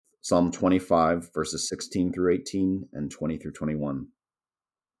Psalm 25, verses 16 through 18 and 20 through 21.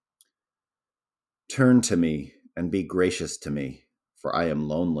 Turn to me and be gracious to me, for I am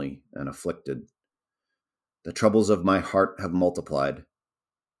lonely and afflicted. The troubles of my heart have multiplied.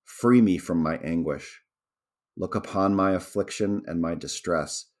 Free me from my anguish. Look upon my affliction and my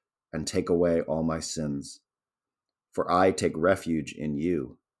distress, and take away all my sins. For I take refuge in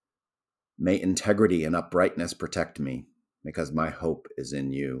you. May integrity and uprightness protect me, because my hope is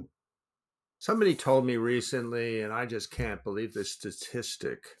in you. Somebody told me recently, and I just can't believe this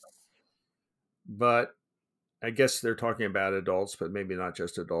statistic, but I guess they're talking about adults, but maybe not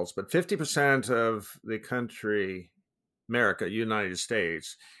just adults, but 50% of the country, America, United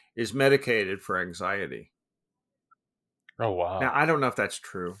States, is medicated for anxiety. Oh, wow. Now, I don't know if that's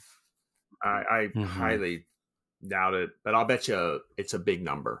true. I Mhm. highly doubt it, but I'll bet you it's a big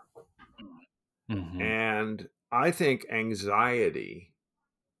number. Mhm. And I think anxiety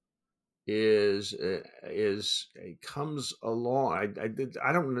comes along. I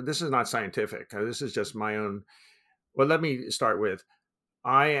don't know. This is not scientific. This is just my own. Well, let me start with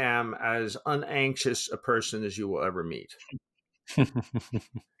I am as unanxious a person as you will ever meet. I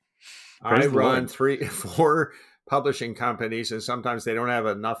Praise the run Lord. 4 publishing companies, and sometimes they don't have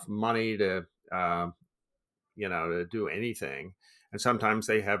enough money to, to do anything. And sometimes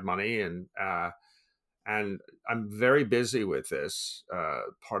they have money, and I'm very busy with this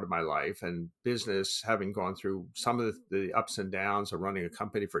part of my life and business, having gone through some of the ups and downs of running a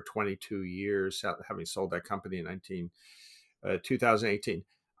company for 22 years, having sold that company in 2018.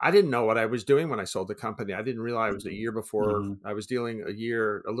 I didn't know what I was doing when I sold the company. I didn't realize it was a year before. Mhm. I was dealing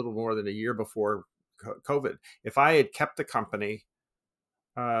a little more than a year before COVID. If I had kept the company,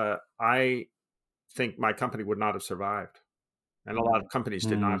 I think my company would not have survived. And a lot of companies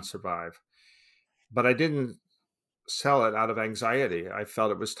did not survive. But I didn't sell it out of anxiety. I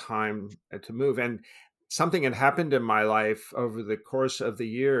felt it was time to move. And something had happened in my life over the course of the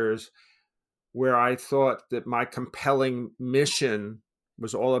years where I thought that my compelling mission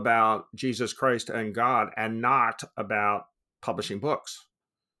was all about Jesus Christ and God and not about publishing books.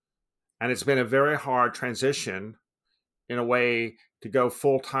 And it's been a very hard transition in a way to go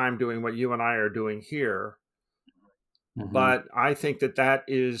full time doing what you and I are doing here. Mhm. But I think that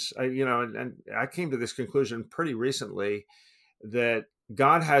is, and I came to this conclusion pretty recently that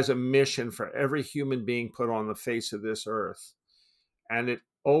God has a mission for every human being put on the face of this earth. And it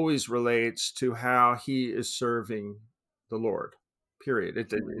always relates to how he is serving the Lord, period.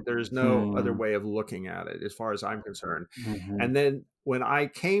 There's no other way of looking at it as far as I'm concerned. Mhm. And then when I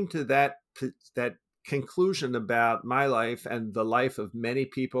came to that conclusion about my life and the life of many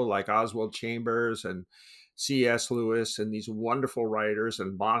people like Oswald Chambers and C.S. Lewis and these wonderful writers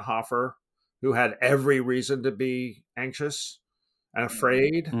and Bonhoeffer, who had every reason to be anxious and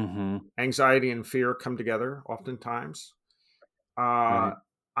afraid. Mhm. Anxiety and fear come together oftentimes. Right.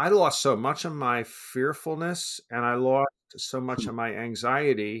 I lost so much of my fearfulness and I lost so much of my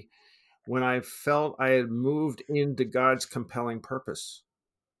anxiety when I felt I had moved into God's compelling purpose.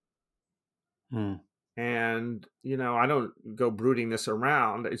 Mm. And, I don't go brooding this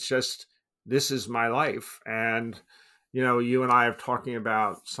around. It's just, this is my life. And, you and I are talking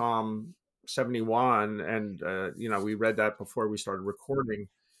about Psalm 71, and, we read that before we started recording.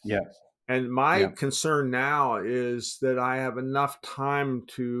 Yeah. And my Yeah. concern now is that I have enough time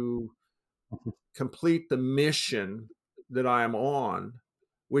to complete the mission that I am on,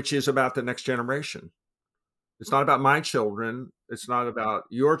 which is about the next generation. It's not about my children. It's not about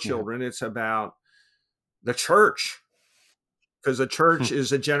your Yeah. children. It's about the church, because the church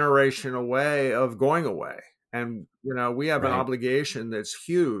is a generation away of going away. And, we have an Right. obligation that's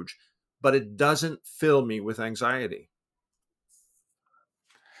huge, but it doesn't fill me with anxiety.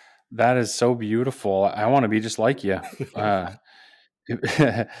 That is so beautiful. I want to be just like you. But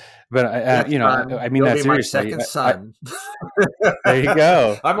Yes, son, I mean you'll that be my seriously. second son. There you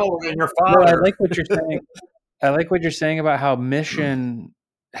go. I'm older than your No, I father. like what you're saying. I like what you're saying about how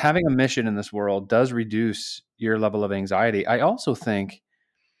having a mission in this world does reduce your level of anxiety. I also think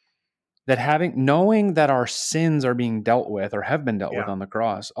that knowing that our sins are being dealt with or have been dealt with Yeah. on the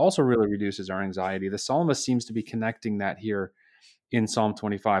cross also really reduces our anxiety. The psalmist seems to be connecting that here in Psalm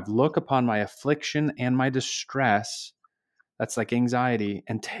 25. Look upon my affliction and my distress. That's like anxiety,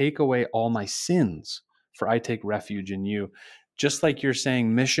 and take away all my sins, for I take refuge in you. Just like you're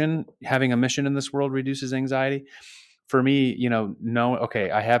saying, having a mission in this world reduces anxiety. For me,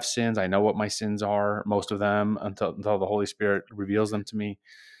 okay, I have sins. I know what my sins are, most of them, until the Holy Spirit reveals them to me.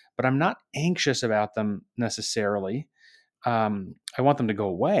 But I'm not anxious about them necessarily. I want them to go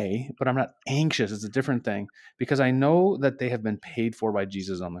away, but I'm not anxious. It's a different thing because I know that they have been paid for by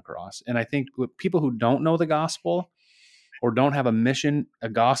Jesus on the cross. And I think with people who don't know the gospel or don't have a mission, a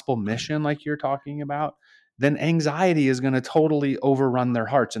gospel mission like you're talking about, then anxiety is going to totally overrun their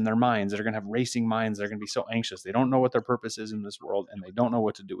hearts and their minds. They're going to have racing minds. They're going to be so anxious. They don't know what their purpose is in this world, and they don't know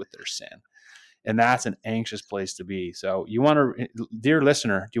what to do with their sin. And that's an anxious place to be. So you want to, dear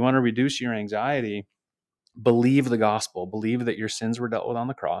listener, do you want to reduce your anxiety? Believe the gospel, believe that your sins were dealt with on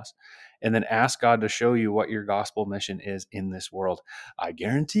the cross, and then ask God to show you what your gospel mission is in this world. I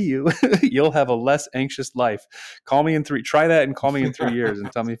guarantee you, you'll have a less anxious life. Try that and call me in 3 years and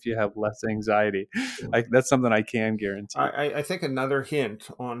tell me if you have less anxiety. That's something I can guarantee. I think another hint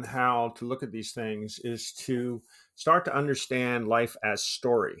on how to look at these things is to start to understand life as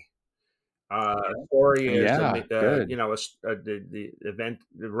story. Story is, Good. the event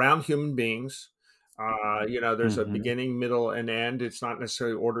around human beings. There's a beginning, middle, and end. It's not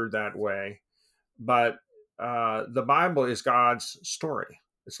necessarily ordered that way, but the Bible is God's story.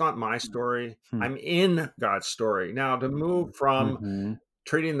 It's not my story. I'm in God's story. Now, to move from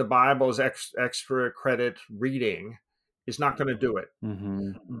treating the Bible as extra credit reading is not going to do it.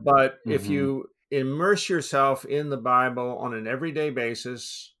 But if you immerse yourself in the Bible on an everyday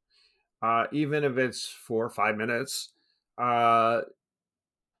basis, even if it's for 5 minutes,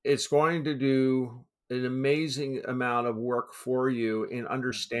 it's going to do an amazing amount of work for you in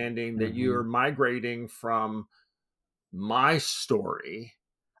understanding that you're migrating from my story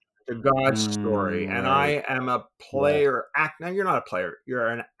to God's story. And I am a player. Now, you're not a player. You're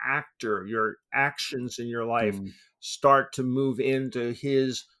an actor. Your actions in your life start to move into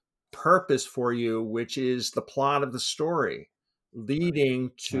his purpose for you, which is the plot of the story,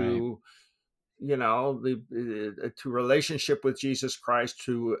 leading to to relationship with Jesus Christ,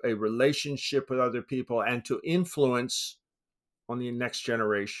 to a relationship with other people, and to influence on the next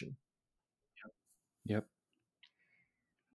generation. Yep.